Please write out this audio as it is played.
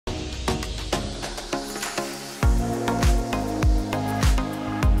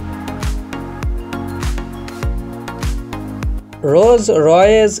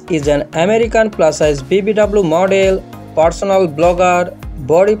Royce is an American plus-size BBW model, personal blogger,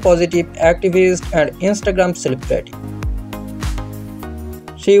 body positive activist and Instagram celebrity.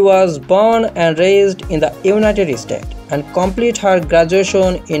 She was born and raised in the United States and completed her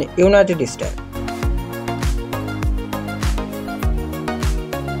graduation in United States.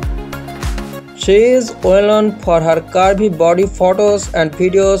 She is well known for her curvy body photos and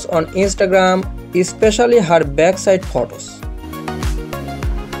videos on Instagram, especially her backside photos.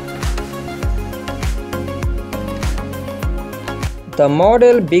 The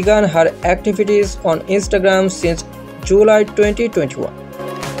model began her activities on Instagram since July 2021.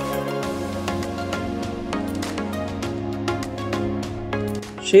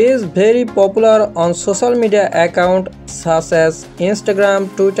 She is very popular on social media accounts such as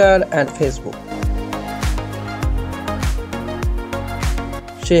Instagram, Twitter, and Facebook.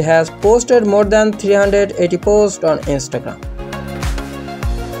 She has posted more than 380 posts on Instagram.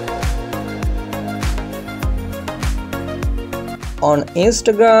 On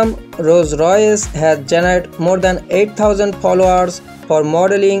Instagram, Royce has generated more than 8,000 followers for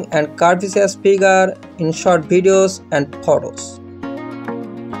modeling and curvaceous figure in short videos and photos.